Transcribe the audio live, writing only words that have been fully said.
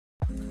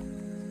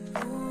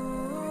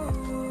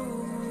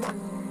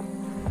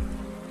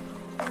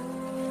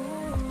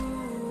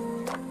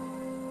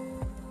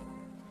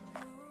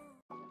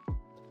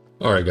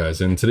Alright guys,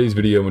 in today's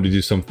video I'm going to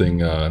do something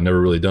never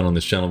really done on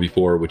this channel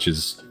before, which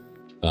is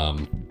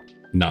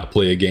not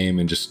play a game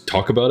and just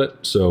talk about it.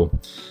 So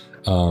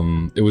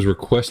it was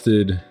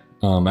requested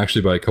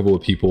actually by a couple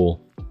of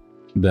people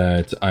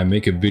that I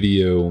make a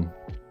video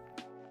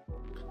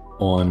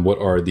on what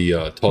are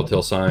the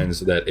telltale signs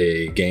that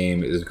a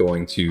game is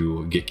going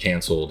to get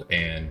canceled.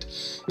 And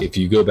if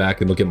you go back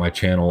and look at my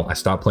channel, I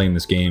stopped playing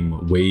this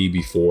game way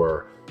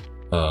before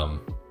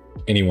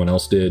anyone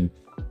else did.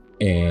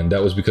 And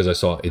that was because I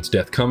saw its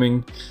death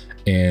coming,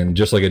 and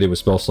just like I did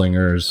with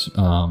Spellslingers,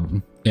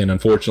 and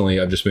unfortunately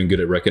I've just been good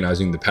at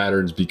recognizing the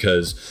patterns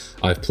because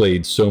I've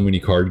played so many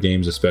card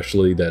games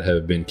especially that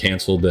have been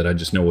canceled that I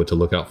just know what to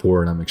look out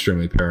for, and I'm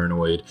extremely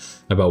paranoid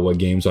about what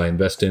games I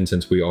invest in,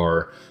 since we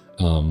are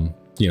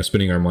you know,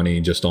 spending our money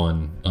just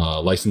on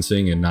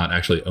licensing and not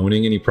actually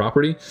owning any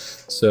property.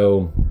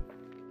 So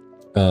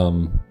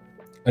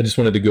I just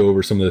wanted to go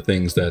over some of the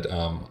things that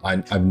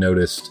I've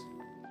noticed,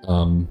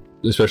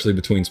 especially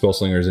between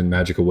Spellslingers and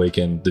Magic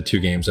Awakened, the two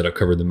games that I've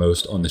covered the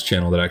most on this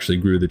channel that actually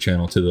grew the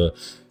channel to the,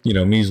 you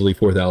know, measly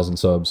 4,000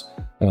 subs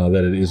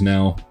that it is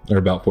now, or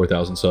about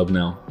 4,000 subs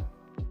now.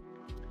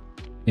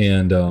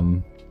 And,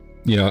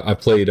 you know, I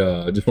played,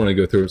 just want to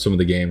go through some of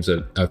the games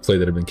that I've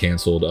played that have been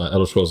canceled.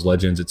 Elder Scrolls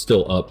Legends, it's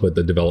still up, but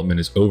the development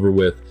is over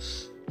with.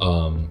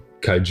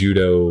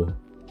 Kaijudo,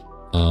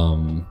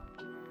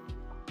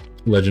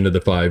 Legend of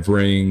the Five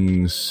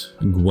Rings,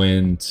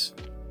 Gwent,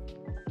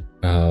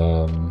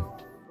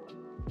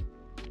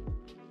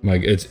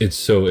 like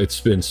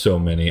it's been so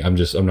many. I'm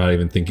not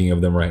even thinking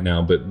of them right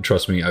now, but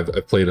trust me, I've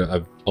played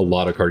a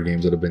lot of card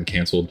games that have been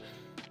canceled.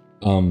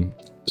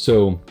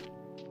 So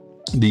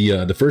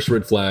the first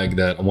red flag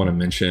that I want to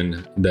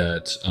mention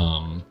that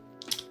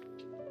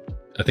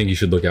I think you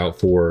should look out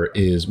for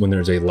is when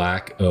there's a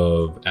lack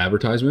of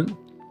advertisement.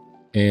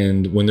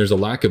 And when there's a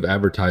lack of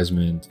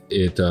advertisement,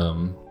 it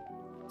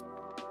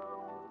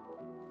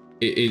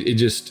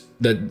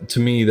just, that to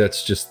me,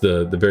 that's just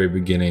the very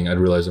beginning. I'd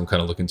realize I'm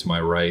kind of looking to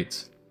my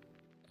right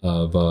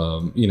of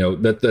you know,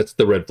 that's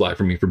the red flag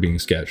for me for being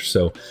sketch.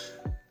 So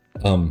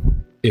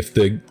if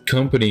the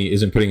company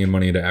isn't putting in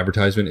money into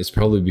advertisement, it's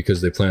probably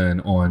because they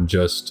plan on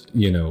just,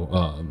 you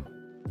know,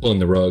 pulling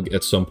the rug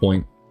at some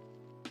point,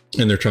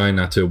 and they're trying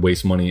not to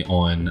waste money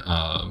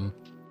on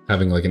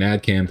having like an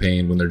ad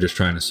campaign when they're just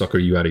trying to sucker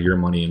you out of your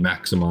money and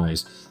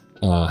maximize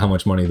how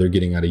much money they're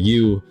getting out of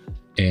you.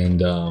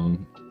 And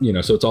you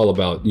know, so it's all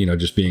about, you know,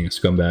 just being a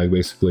scumbag,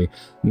 basically.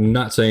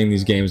 Not saying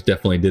these games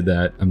definitely did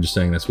that. I'm just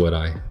saying that's what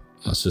I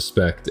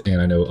suspect, and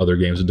I know other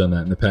games have done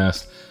that in the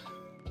past.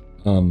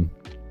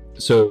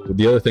 So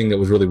the other thing that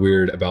was really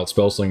weird about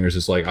Spellslingers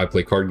is, like, I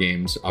play card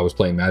games. I was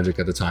playing Magic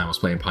at the time. I was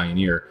playing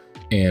Pioneer,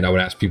 and I would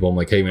ask people, I'm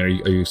like, hey man, are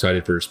you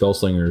excited for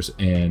Spellslingers?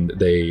 And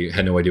they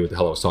had no idea what the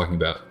hell I was talking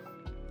about.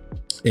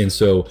 And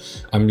so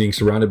I'm being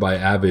surrounded by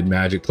avid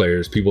Magic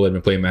players, people that have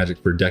been playing Magic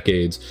for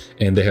decades,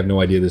 and they have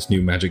no idea this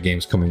new Magic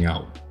game's coming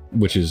out,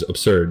 which is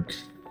absurd.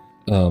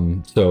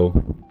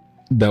 So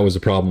that was a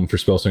problem for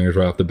Spellslingers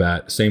right off the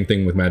bat. Same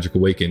thing with Magic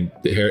Awakened.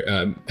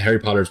 Harry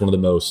Potter is one of the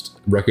most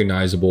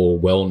recognizable,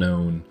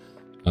 well-known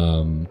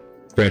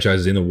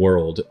franchises in the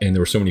world, and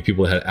there were so many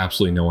people that had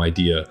absolutely no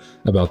idea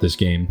about this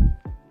game.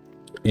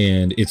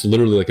 And it's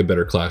literally like a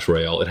better Clash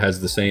Royale. It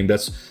has the same,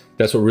 that's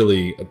what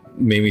really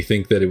made me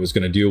think that it was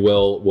going to do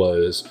well,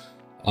 was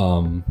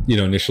you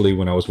know, initially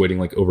when I was waiting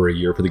like over a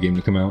year for the game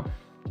to come out,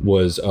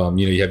 was you know,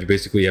 you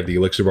basically have the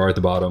elixir bar at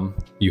the bottom,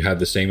 you have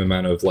the same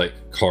amount of like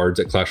cards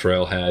that Clash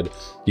Royale had,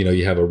 you know,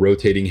 you have a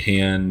rotating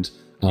hand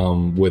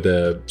with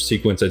a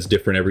sequence that's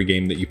different every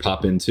game that you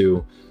pop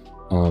into,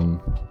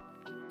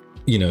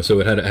 you know,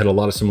 so it had a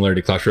lot of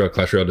similarity to Clash Royale.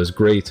 Clash Royale does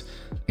great,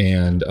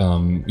 and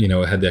you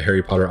know, it had the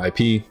Harry Potter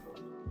IP,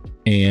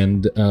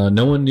 and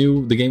no one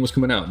knew the game was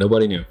coming out.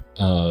 Nobody knew.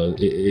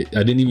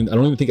 I don't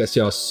even think I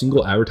saw a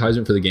single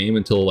advertisement for the game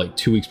until like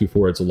 2 weeks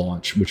before its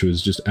launch, which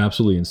was just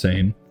absolutely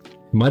insane.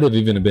 It might have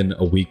even been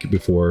a week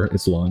before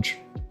its launch.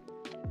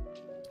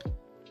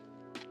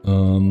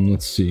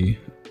 Let's see.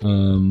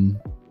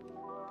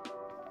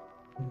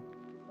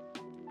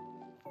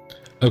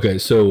 Okay,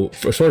 so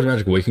as far as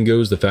Magic Awakened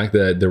goes, the fact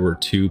that there were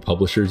two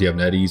publishers, you have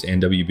NetEase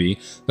and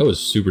WB, that was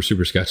super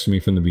sketchy to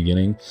me from the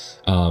beginning,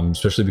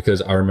 especially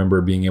because I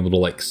remember being able to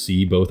like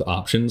see both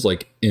options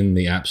like in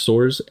the app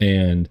stores.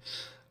 And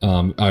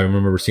I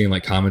remember seeing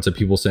like comments of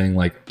people saying,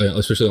 like,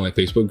 especially in like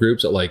Facebook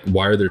groups, that like,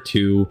 why are there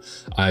two?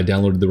 I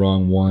downloaded the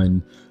wrong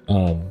one.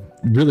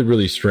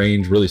 Really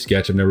strange, really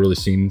sketch. I've never really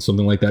seen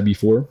something like that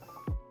before.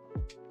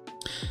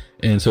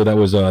 And so that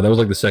was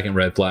like the second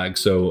red flag.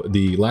 So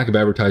the lack of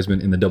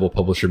advertisement and the double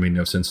publisher made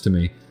no sense to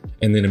me.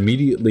 And then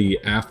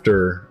immediately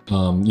after,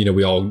 you know,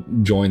 we all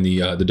joined the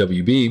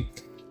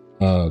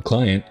WB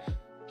client,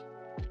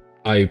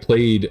 I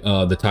played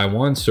the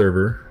Taiwan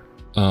server,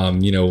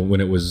 you know,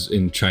 when it was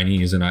in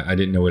Chinese, and I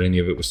didn't know what any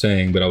of it was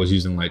saying, but I was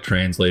using like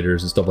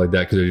translators and stuff like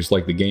that because I just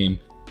liked the game.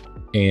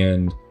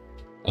 And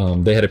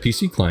they had a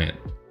PC client,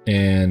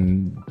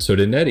 and so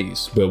did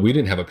NetEase, but we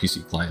didn't have a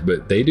PC client,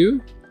 but they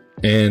do.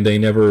 And they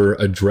never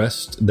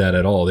addressed that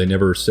at all. They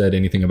never said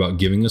anything about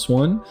giving us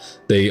one.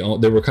 They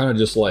were kind of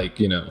just like,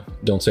 you know,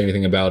 don't say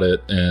anything about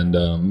it,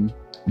 and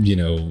you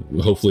know,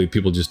 hopefully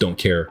people just don't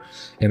care.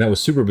 And that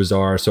was super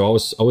bizarre. So I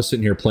was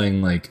sitting here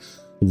playing like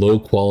low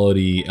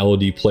quality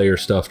LOD player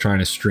stuff, trying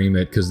to stream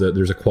it because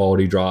there's a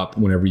quality drop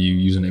whenever you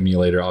use an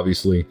emulator,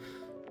 obviously.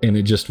 And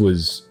it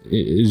was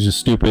just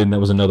stupid, and that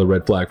was another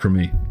red flag for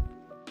me.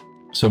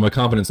 So my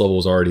confidence level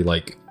was already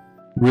like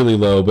really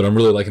low, but I'm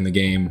really liking the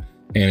game,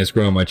 and it's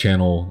growing my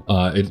channel.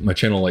 My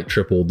channel like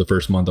tripled the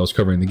first month I was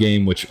covering the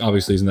game, which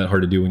obviously isn't that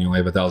hard to do when you only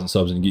have 1,000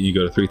 subs and you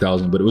go to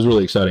 3,000, but it was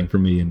really exciting for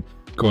me and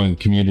growing the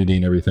community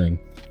and everything.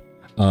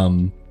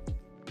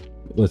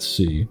 Let's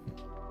see.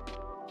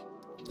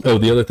 Oh,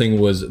 the other thing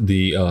was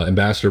the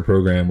ambassador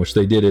program, which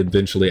they did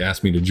eventually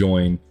ask me to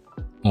join.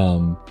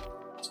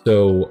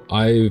 So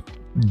I've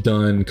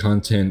done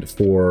content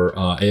for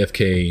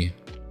AFK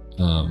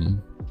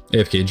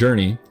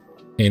Journey,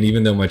 and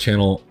even though my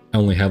channel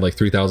only had like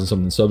 3,000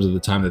 something subs at the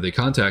time that they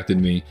contacted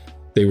me,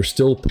 they were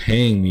still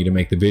paying me to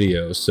make the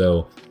videos.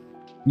 So,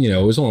 you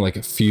know, it was only like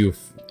a few.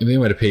 They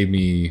might have paid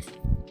me.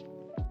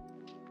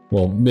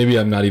 Well, maybe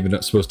I'm not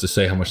even supposed to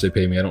say how much they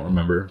paid me. I don't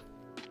remember.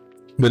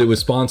 But it was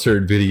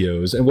sponsored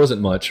videos. It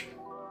wasn't much,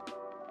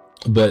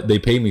 but they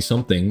paid me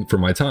something for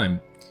my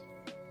time.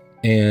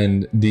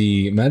 And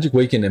the Magic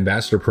Awakened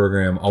Ambassador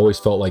program always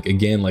felt like,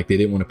 again, like they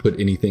didn't want to put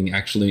any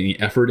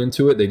effort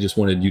into it. They just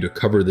wanted you to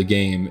cover the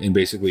game and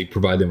basically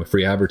provide them a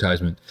free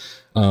advertisement,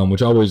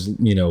 which always,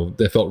 you know,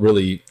 that felt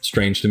really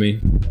strange to me.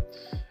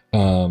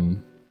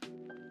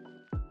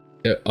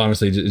 It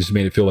honestly just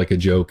made it feel like a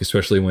joke,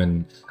 especially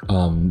when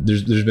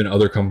there's been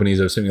other companies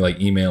that have sent me like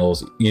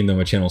emails, even though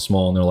my channel's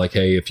small, and they're like,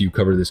 hey, if you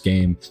cover this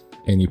game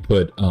and you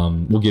put,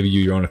 we'll give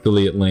you your own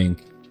affiliate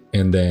link,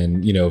 and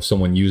then, you know, if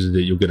someone uses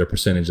it, you'll get a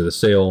percentage of the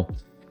sale.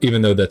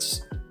 Even though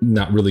that's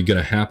not really going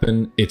to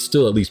happen, it's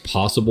still at least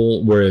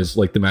possible. Whereas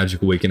like the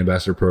Magic Awakened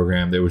Ambassador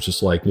program, they was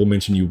just like, we'll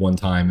mention you one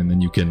time and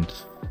then you can,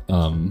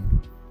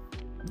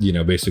 you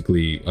know,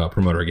 basically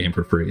promote our game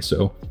for free.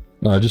 So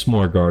just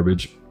more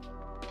garbage.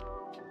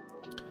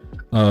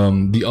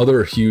 The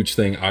other huge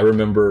thing I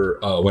remember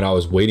when I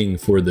was waiting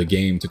for the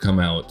game to come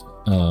out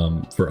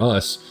for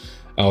us,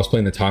 I was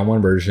playing the Taiwan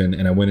version,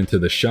 and I went into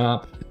the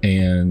shop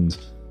and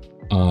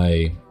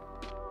I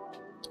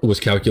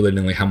was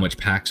calculating like how much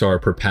packs are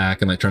per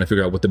pack and like trying to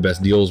figure out what the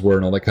best deals were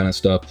and all that kind of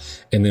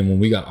stuff. And then when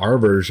we got our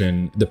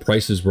version, the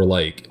prices were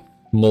like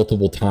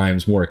multiple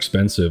times more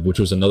expensive, which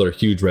was another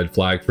huge red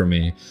flag for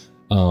me.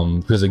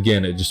 Because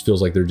again, it just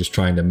feels like they're just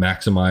trying to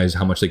maximize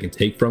how much they can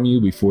take from you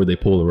before they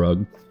pull the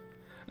rug.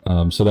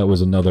 So that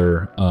was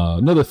another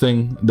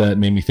thing that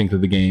made me think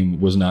that the game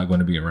was not going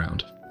to be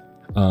around.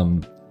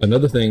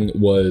 Another thing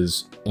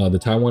was the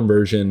Taiwan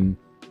version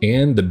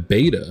and the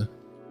beta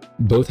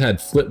both had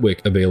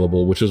Flitwick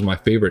available, which was my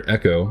favorite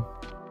Echo.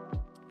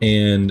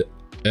 And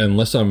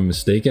unless I'm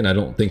mistaken, I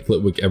don't think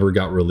Flitwick ever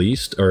got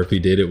released, or if he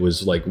did, it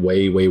was like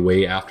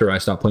way after I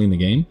stopped playing the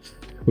game,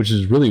 which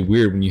is really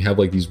weird when you have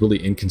like these really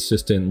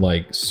inconsistent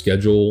like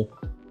schedule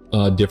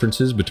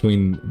differences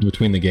between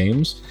the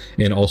games.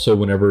 And also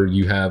whenever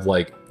you have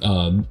like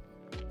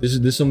this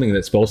is something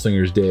that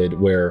Spellslingers did,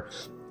 where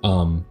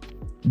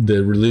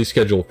the release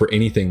schedule for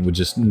anything would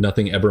just,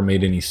 nothing ever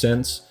made any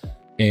sense.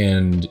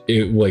 And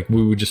it like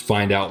we would just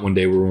find out one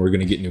day when we were going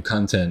to get new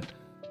content.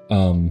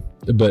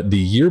 But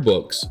the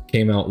yearbooks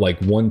came out like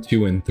 1,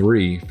 2, and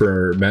 3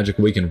 for Magic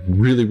Awakened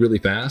really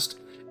fast,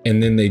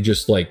 and then they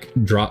just like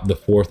dropped the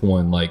 4th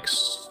one like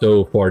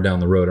so far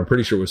down the road. I'm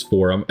pretty sure it was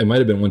 4. It might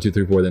have been 1, 2,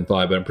 3, 4, then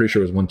 5, but I'm pretty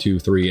sure it was 1, 2,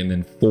 3, and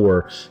then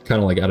 4,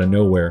 kind of like out of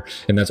nowhere.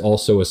 And that's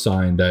also a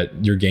sign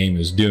that your game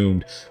is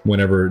doomed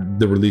whenever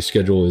the release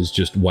schedule is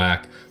just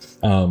whack.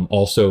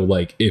 Also,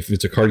 like if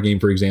it's a card game,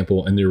 for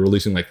example, and they're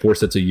releasing like 4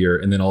 sets a year,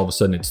 and then all of a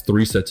sudden it's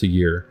 3 sets a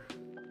year,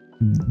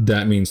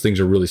 that means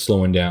things are really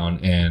slowing down,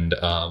 and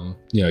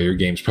you know, your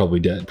game's probably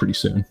dead pretty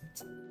soon.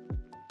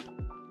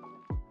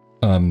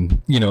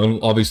 You know, and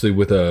obviously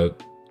with a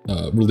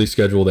release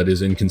schedule that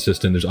is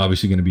inconsistent, there's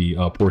obviously going to be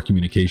poor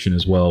communication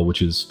as well,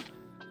 which is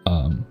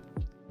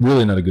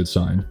really not a good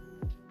sign.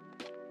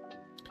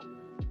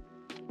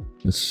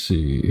 Let's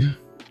see.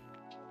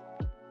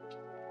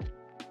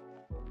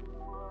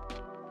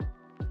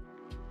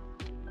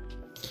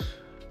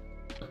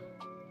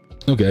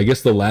 Okay, I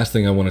guess the last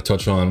thing I want to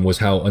touch on was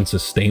how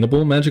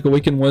unsustainable Magic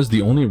Awakened was.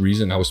 The only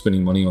reason I was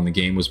spending money on the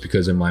game was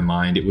because in my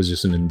mind it was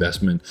just an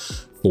investment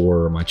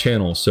for my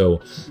channel.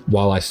 So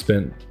while I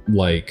spent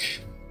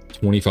like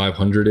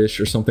 2,500-ish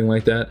or something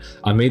like that,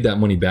 I made that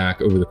money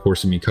back over the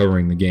course of me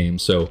covering the game.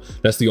 So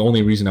that's the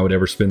only reason I would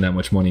ever spend that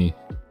much money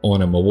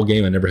on a mobile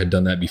game. I never had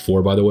done that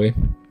before, by the way.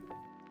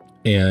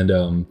 And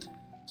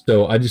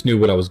so I just knew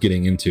what I was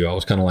getting into. I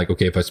was kind of like,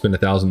 okay, if I spend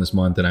 1,000 this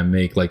month and I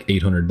make like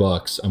 800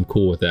 bucks, I'm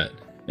cool with that.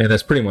 And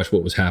that's pretty much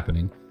what was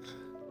happening.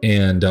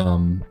 And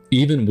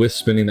even with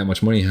spending that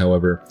much money,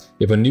 however,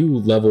 if a new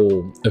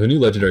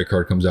legendary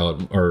card comes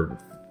out, or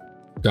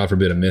God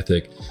forbid, a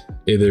mythic,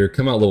 either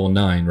come out level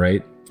 9,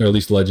 right? Or at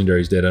least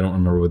legendaries did. I don't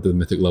remember what the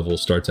mythic level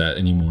starts at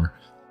anymore,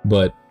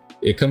 but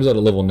it comes out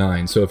at level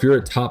 9. So if you're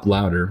a top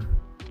louder,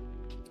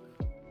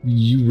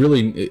 you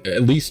really,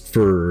 at least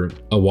for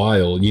a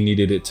while, you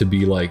needed it to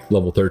be like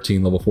level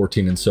 13, level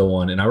 14, and so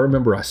on. And I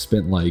remember I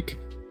spent like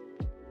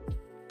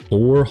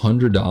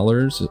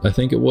 $400, I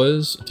think it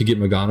was, to get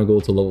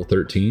McGonagall to level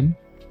 13.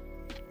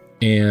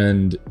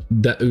 And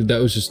that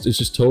was just, it's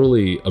just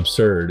totally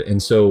absurd.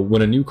 And so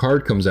when a new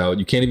card comes out,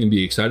 you can't even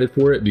be excited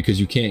for it because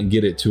you can't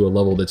get it to a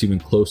level that's even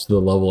close to the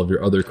level of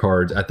your other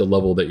cards at the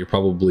level that you're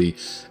probably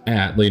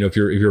at. You know, if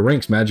your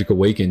rank's Magic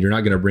Awakened, you're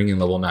not going to bring in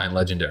level 9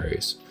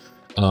 legendaries.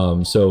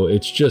 So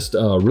it's just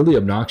really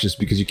obnoxious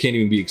because you can't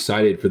even be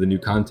excited for the new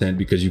content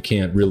because you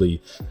can't really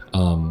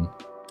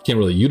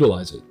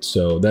utilize it.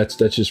 So that's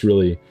just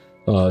really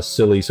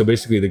silly. So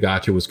basically the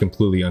gacha was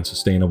completely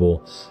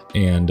unsustainable.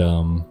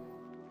 And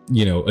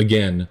you know,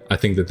 again, I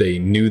think that they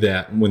knew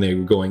that when they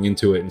were going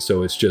into it. And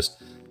so it's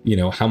just, you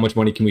know, how much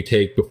money can we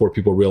take before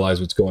people realize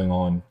what's going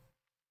on?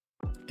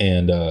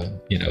 And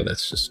you know,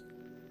 that's just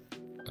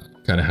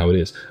kind of how it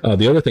is.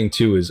 The other thing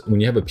too is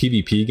when you have a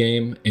PvP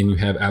game and you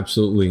have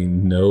absolutely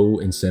no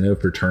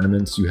incentive for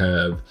tournaments, you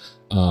have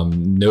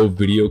no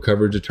video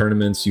coverage of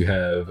tournaments, you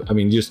have, I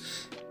mean, just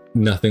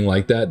nothing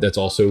like that. That's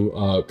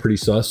also pretty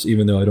sus,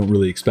 even though I don't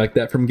really expect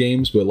that from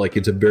games, but like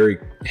it's a very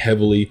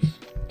heavily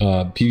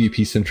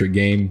PvP centric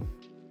game.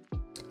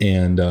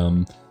 And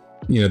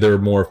you know, they're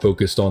more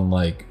focused on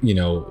like, you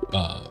know,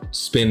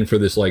 spin for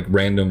this like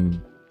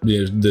random,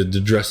 you know, the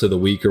dress of the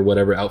week or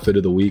whatever, outfit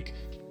of the week.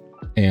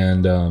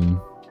 And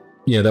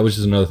yeah, that was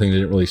just another thing that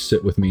didn't really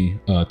sit with me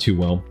too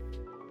well.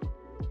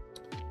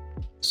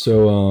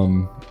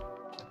 So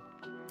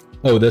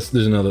oh, there's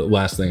another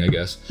last thing, I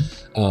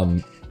guess.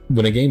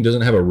 When a game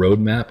doesn't have a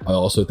roadmap, I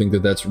also think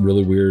that that's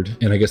really weird,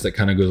 and I guess that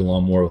kind of goes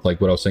along more with like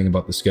what I was saying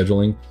about the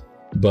scheduling.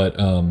 But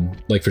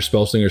like for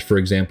Spellslingers, for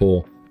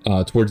example,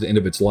 towards the end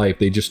of its life,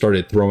 they just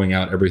started throwing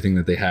out everything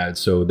that they had.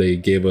 So they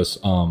gave us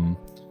 2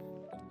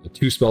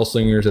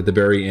 Spellslingers at the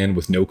very end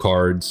with no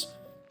cards.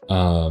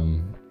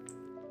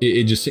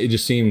 It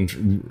just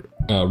seemed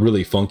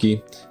really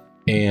funky.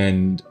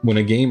 And when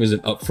a game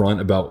isn't upfront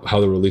about how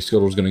the release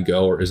schedule is going to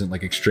go, or isn't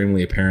like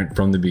extremely apparent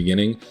from the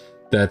beginning,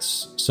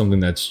 that's something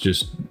that's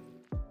just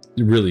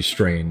really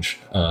strange.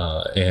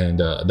 And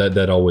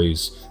that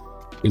always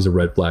is a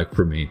red flag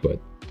for me. But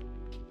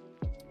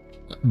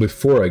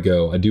before I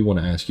go, I do want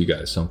to ask you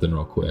guys something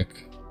real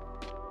quick.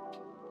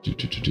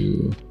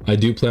 I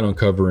do plan on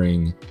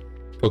covering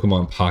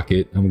Pokemon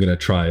Pocket. I'm gonna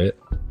try it.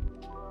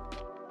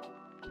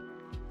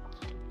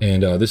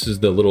 And this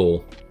is the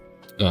little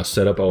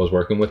setup I was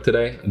working with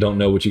today. I don't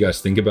know what you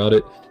guys think about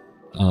it.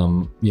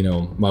 You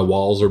know, my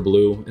walls are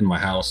blue in my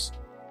house,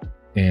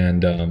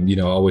 and you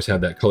know, I always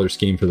have that color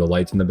scheme for the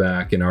lights in the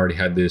back, and I already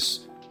had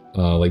this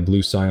like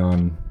blue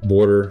cyan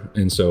border.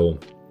 And so,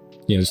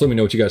 you know, just let me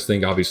know what you guys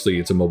think. Obviously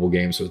it's a mobile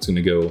game, so it's going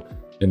to go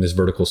in this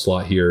vertical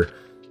slot here.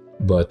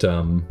 But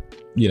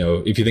you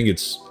know, if you think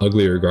it's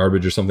ugly or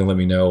garbage or something, let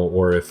me know.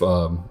 Or if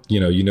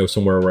you know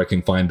somewhere where I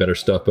can find better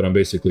stuff. But I'm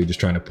basically just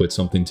trying to put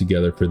something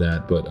together for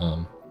that. But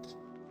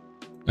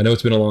I know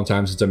it's been a long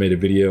time since I made a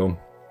video,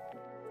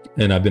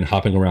 and I've been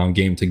hopping around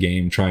game to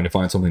game trying to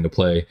find something to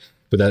play.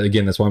 But that,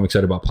 again, that's why I'm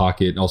excited about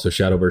Pocket. And also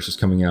Shadowverse is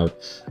coming out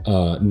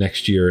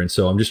next year, and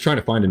so I'm just trying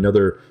to find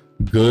another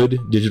good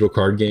digital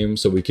card game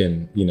so we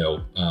can, you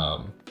know,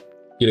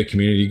 get a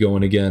community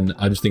going again.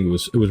 I just think it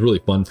was really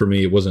fun for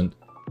me. It wasn't,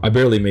 I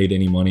barely made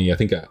any money. I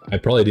think I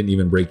probably didn't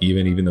even break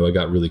even though I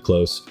got really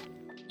close.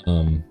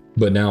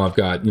 But now I've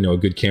got, you know, a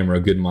good camera,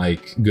 a good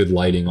mic, good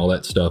lighting, all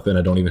that stuff, and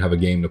I don't even have a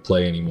game to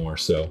play anymore.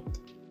 So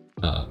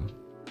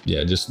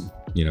yeah, just,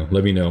 you know,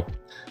 let me know.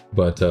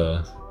 But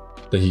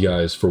thank you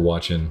guys for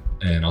watching,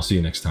 and I'll see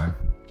you next time.